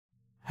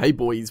Hey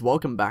boys,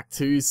 welcome back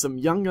to some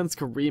Young Guns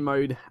career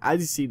mode. As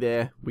you see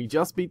there, we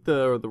just beat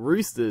the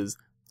Roosters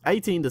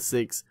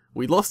 18-6.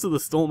 We lost to the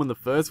Storm in the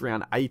first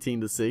round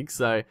 18-6,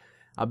 so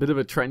a bit of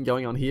a trend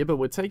going on here, but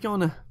we're taking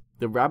on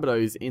the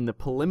Rabbitohs in the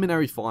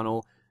preliminary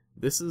final.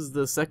 This is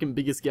the second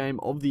biggest game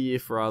of the year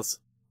for us.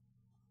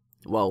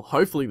 Well,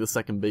 hopefully the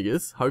second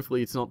biggest.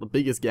 Hopefully it's not the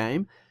biggest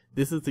game.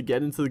 This is to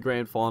get into the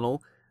grand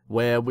final,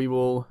 where we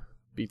will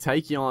be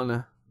taking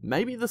on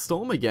maybe the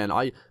Storm again.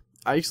 I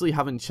actually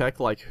haven't checked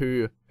like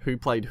who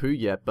played who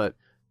yet, but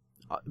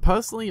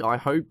personally I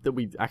hope that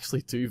we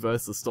actually do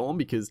versus the Storm,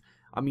 because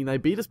I mean they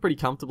beat us pretty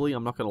comfortably,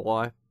 I'm not gonna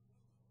lie.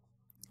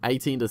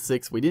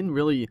 18-6. We didn't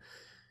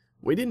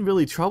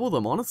really trouble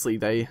them, honestly.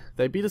 They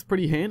beat us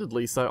pretty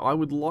handedly, so I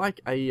would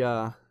like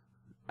a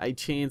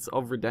chance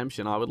of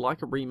redemption. I would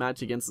like a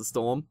rematch against the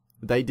Storm.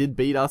 They did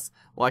beat us,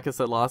 like I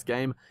said last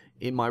game,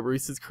 in my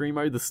Roosters career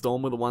mode. The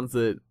Storm were the ones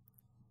that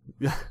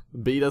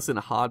beat us in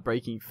a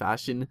heartbreaking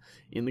fashion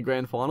in the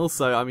grand final.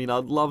 So I mean,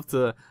 I'd love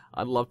to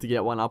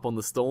get one up on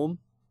the Storm.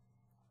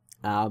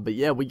 But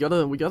yeah, we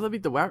gotta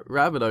beat the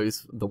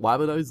Rabbitohs. The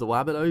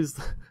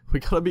Wabbitohs. We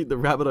gotta beat the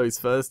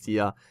Rabbitohs first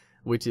here,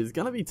 which is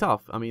gonna be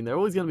tough. I mean, they're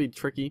always gonna be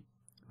tricky.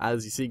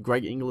 As you see,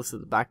 Greg Inglis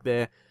at the back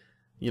there.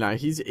 You know,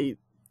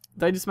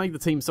 they just make the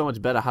team so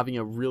much better having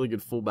a really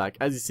good fullback.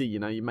 As you see, you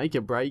know, you make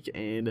a break,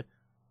 and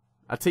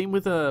a team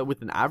with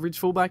an average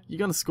fullback, you're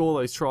gonna score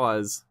those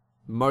tries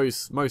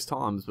most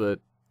times,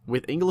 but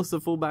with Inglis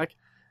at fullback,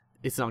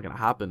 it's not going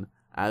to happen.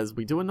 As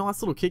we do a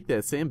nice little kick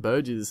there, Sam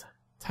Burgess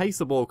takes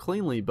the ball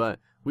cleanly, but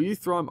we do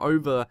throw him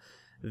over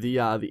the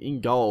in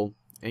goal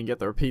and get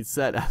the repeat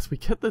set. As we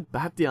get the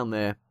bat down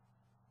there,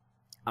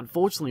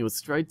 unfortunately it was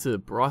straight to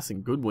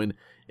Bryson Goodwin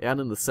out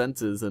in the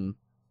centres, and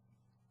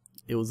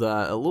it was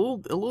a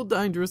little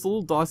dangerous, a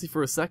little dicey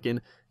for a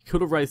second.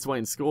 Could have raced away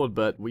and scored,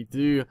 but we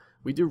do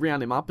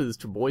round him up as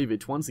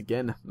Trbojevic once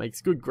again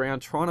makes good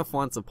ground, trying to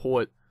find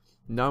support.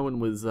 No one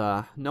was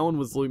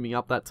looming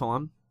up that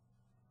time.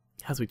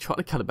 As we try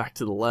to cut it back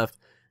to the left,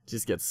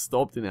 just gets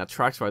stopped in our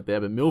tracks right there.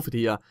 But Milford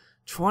here,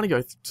 trying to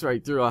go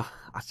straight through. I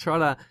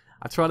try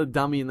to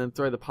dummy and then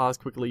throw the pass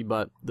quickly,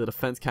 but the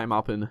defense came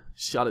up and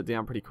shut it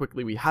down pretty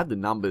quickly. We had the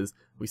numbers,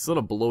 we sort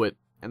of blew it,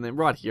 and then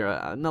right here,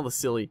 another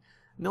silly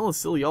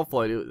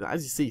offload.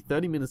 As you see,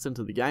 30 minutes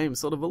into the game,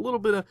 sort of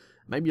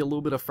maybe a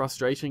little bit of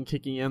frustration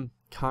kicking in.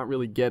 Can't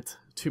really get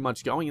too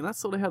much going, and that's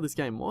sort of how this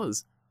game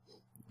was.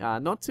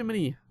 Not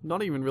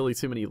even really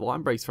too many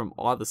line breaks from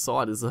either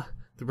side, as the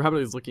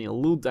Rabbitohs looking a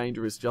little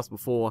dangerous just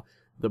before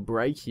the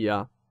break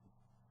here.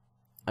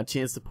 A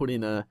chance to put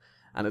in an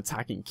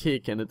attacking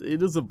kick, and it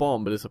is a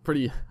bomb, but it's a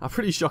pretty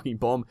shocking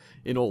bomb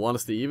in all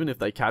honesty. Even if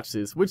they catch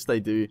this, which they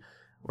do,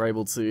 we're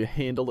able to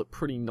handle it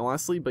pretty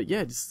nicely. But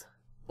yeah, just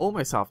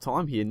almost half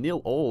time here,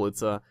 0-0.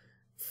 It's a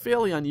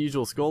fairly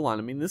unusual scoreline.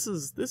 I mean, this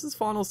is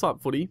finals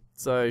type footy,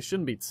 so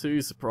shouldn't be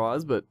too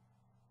surprised, but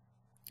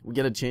we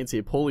get a chance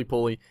here.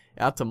 Paulie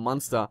out to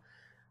Munster.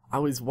 I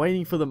was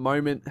waiting for the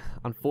moment.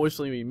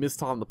 Unfortunately, we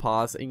mistimed the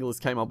pass. Inglis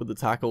came up with the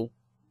tackle,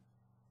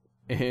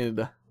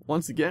 and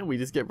once again we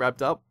just get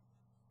wrapped up.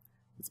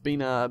 It's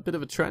been a bit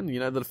of a trend, you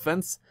know. The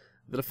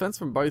defense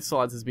from both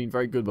sides has been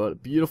very good, but a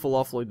beautiful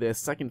offload there.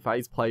 Second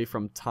phase play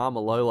from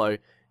Tamalolo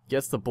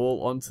gets the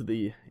ball onto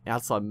the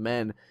outside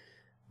man,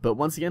 but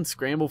once again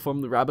scramble from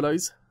the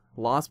Rabbitohs.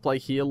 Last play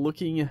here,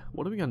 looking.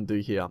 What are we going to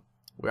do here?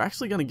 We're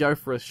actually going to go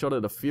for a shot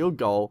at a field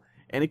goal.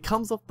 And it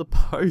comes off the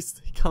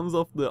post, it comes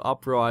off the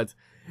upright,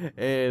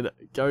 and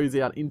goes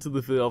out into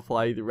the field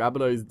play. The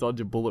Rabbitohs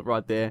dodge a bullet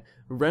right there.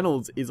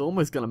 Reynolds is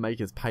almost going to make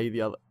us pay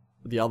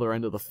the other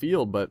end of the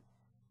field, but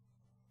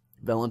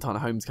Valentine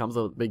Holmes comes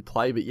up with a big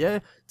play. But yeah,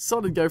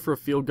 decided to go for a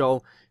field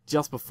goal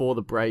just before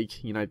the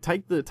break. You know,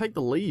 take the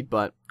lead,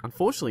 but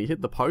unfortunately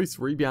hit the post,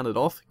 rebounded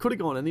off. Could have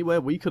gone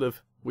anywhere. We could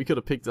have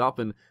picked it up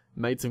and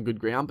made some good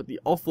ground. But the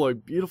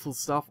offload, beautiful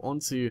stuff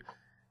onto,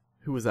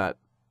 who was that?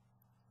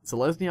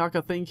 Selesniak,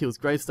 I think. It was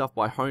great stuff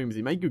by Holmes.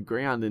 He made good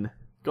ground and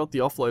got the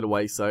offload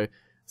away. So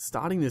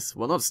starting this,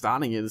 well, not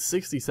starting it,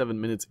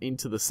 67 minutes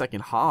into the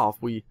second half,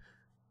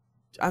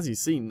 as you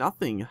see,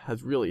 nothing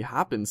has really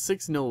happened.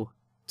 6-0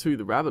 to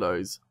the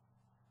Rabbitohs.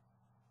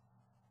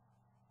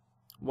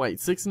 Wait,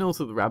 6-0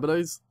 to the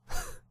Rabbitohs?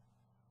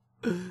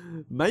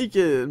 Make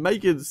it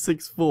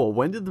 6-4.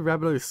 When did the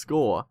Rabbitohs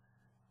score?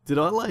 Did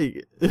I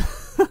like...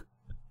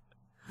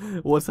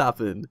 What's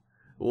happened?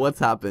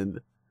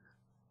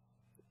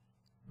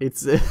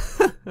 It's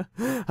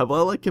have I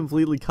like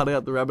completely cut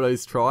out the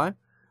Rabbitohs try?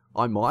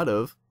 I might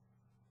have.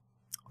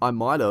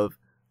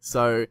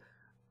 So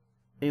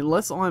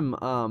unless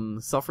I'm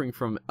suffering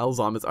from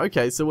Alzheimer's.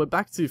 Okay, so we're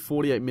back to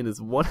 48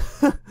 minutes. What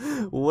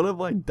have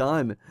I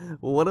done?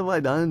 What have I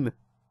done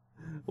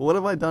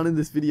in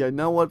this video?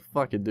 Know what?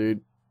 Fuck it,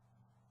 dude.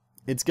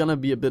 It's gonna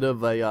be a bit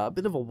of a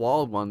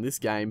wild one, this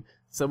game.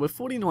 So we're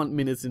 49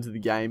 minutes into the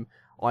game.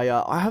 I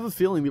have a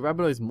feeling the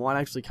Rabbitohs might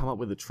actually come up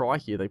with a try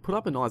here. They put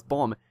up a nice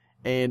bomb,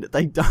 and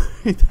they don't.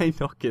 They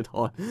knock it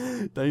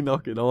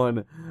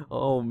on.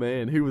 Oh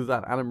man, who was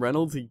that? Adam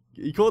Reynolds.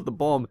 He caught the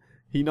bomb.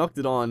 He knocked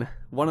it on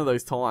one of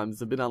those times.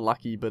 A bit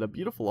unlucky, but a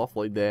beautiful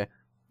offload there.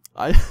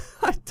 I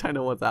don't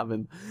know what's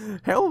happened.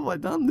 How have I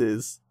done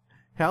this?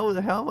 How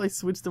have I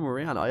switched them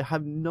around? I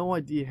have no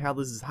idea how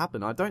this has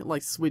happened. I don't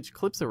like switch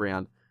clips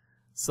around.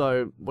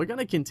 So we're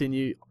gonna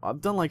continue.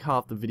 I've done like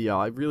half the video.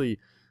 I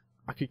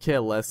could care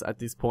less at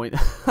this point.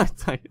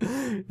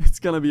 It's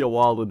gonna be a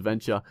wild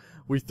adventure.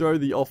 We throw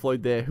the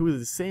offload there. Who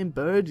is it? Sam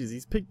Burgess.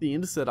 He's picked the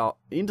intercept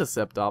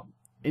up,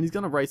 and he's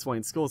gonna race away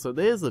and score. So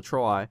there's the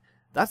try.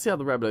 That's how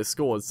the Rabbitohs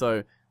scored.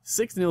 So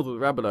 6-0 to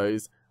the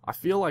Rabbitohs. I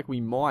feel like we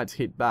might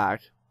hit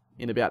back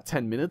in about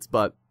 10 minutes,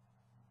 but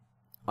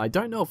I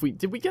don't know if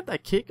did we get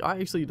that kick? I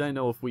actually don't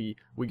know if we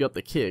got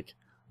the kick.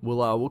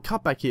 We'll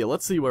cut back here.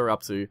 Let's see where we're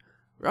up to.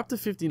 We're up to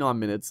 59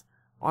 minutes.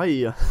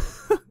 What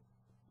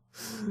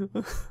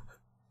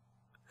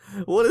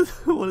has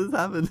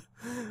happened?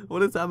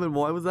 What has happened?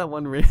 Why was that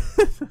one red?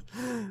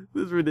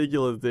 This is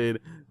ridiculous,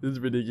 dude. This is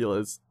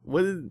ridiculous.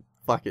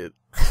 Fuck it.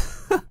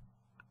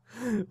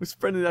 We're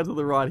spreading it out to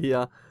the right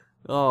here.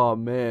 Oh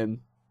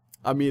man.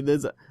 I mean,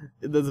 there's a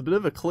bit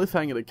of a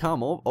cliffhanger to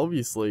come.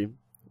 Obviously,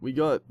 we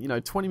got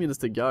 20 minutes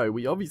to go.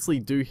 We obviously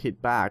do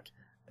hit back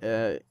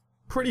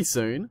pretty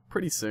soon.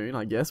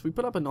 I guess we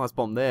put up a nice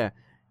bomb there,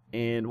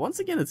 and once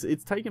again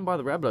it's taken by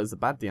the Rabbitohs, the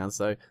bat down.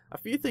 So a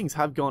few things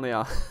have gone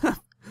the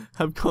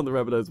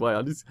Rabbitohs' way.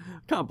 I just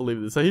can't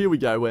believe this. So here we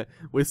go.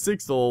 We're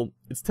 6-all.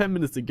 It's 10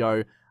 minutes to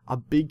go. A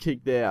big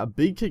kick there. A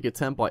big kick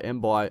attempt by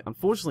Mbai.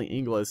 Unfortunately,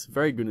 Inglis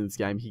very good in this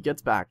game. He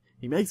gets back.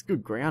 He makes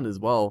good ground as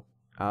well.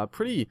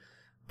 Pretty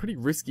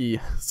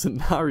risky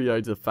scenario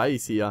to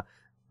face here.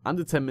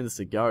 Under 10 minutes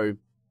to go,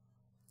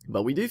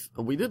 but we did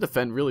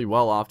defend really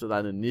well after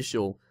that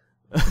initial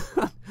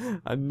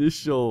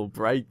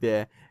break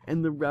there,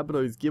 and the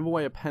Rabbitohs give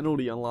away a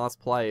penalty on last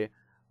play.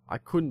 I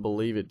couldn't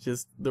believe it.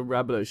 Just the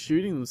Rabbitohs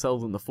shooting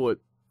themselves in the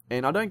foot.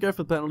 And I don't go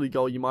for the penalty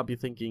goal. You might be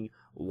thinking,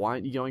 why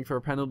aren't you going for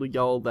a penalty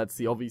goal? That's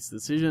the obvious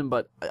decision,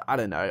 but I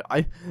don't know.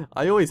 I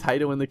always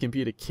hate it when the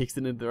computer kicks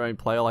it into their own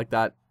player like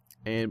that.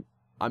 And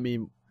I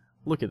mean,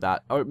 look at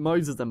that. Oh,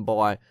 Moses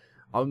Mbai.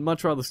 I would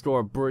much rather score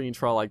a brilliant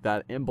try like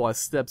that. Mbai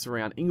steps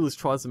around. English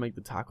tries to make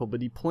the tackle,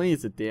 but he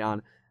plants it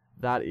down.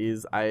 That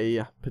is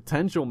a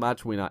potential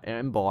match winner.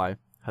 Mbai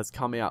has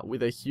come out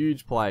with a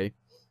huge play.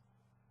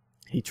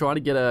 He tried to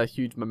get a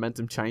huge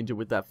momentum changer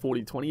with that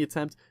 40-20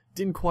 attempt.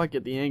 Didn't quite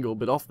get the angle,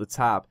 but off the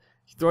tap.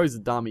 He throws the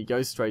dummy,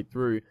 goes straight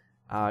through.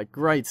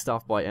 Great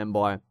stuff by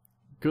Mbai.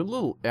 Good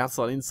little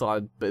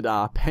outside-inside, but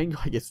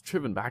Pengai gets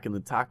driven back in the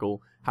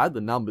tackle. Had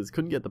the numbers,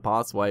 couldn't get the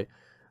pass away.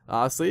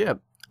 So yeah,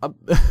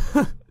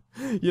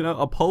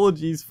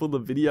 apologies for the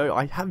video.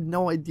 I have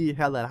no idea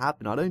how that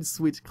happened. I don't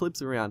switch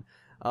clips around.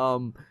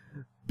 But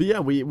yeah,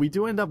 we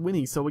do end up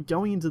winning, so we're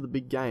going into the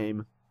big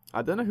game.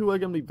 I don't know who we're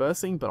going to be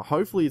versing, but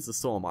hopefully it's the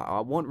Storm.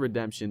 I want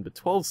redemption, but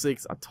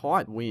 12-6, a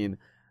tight win.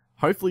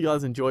 Hopefully you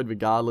guys enjoyed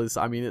regardless.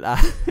 I mean, it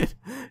added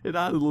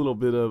a little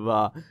bit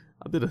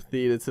of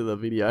theatre to the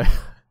video.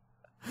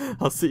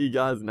 I'll see you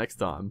guys next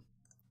time.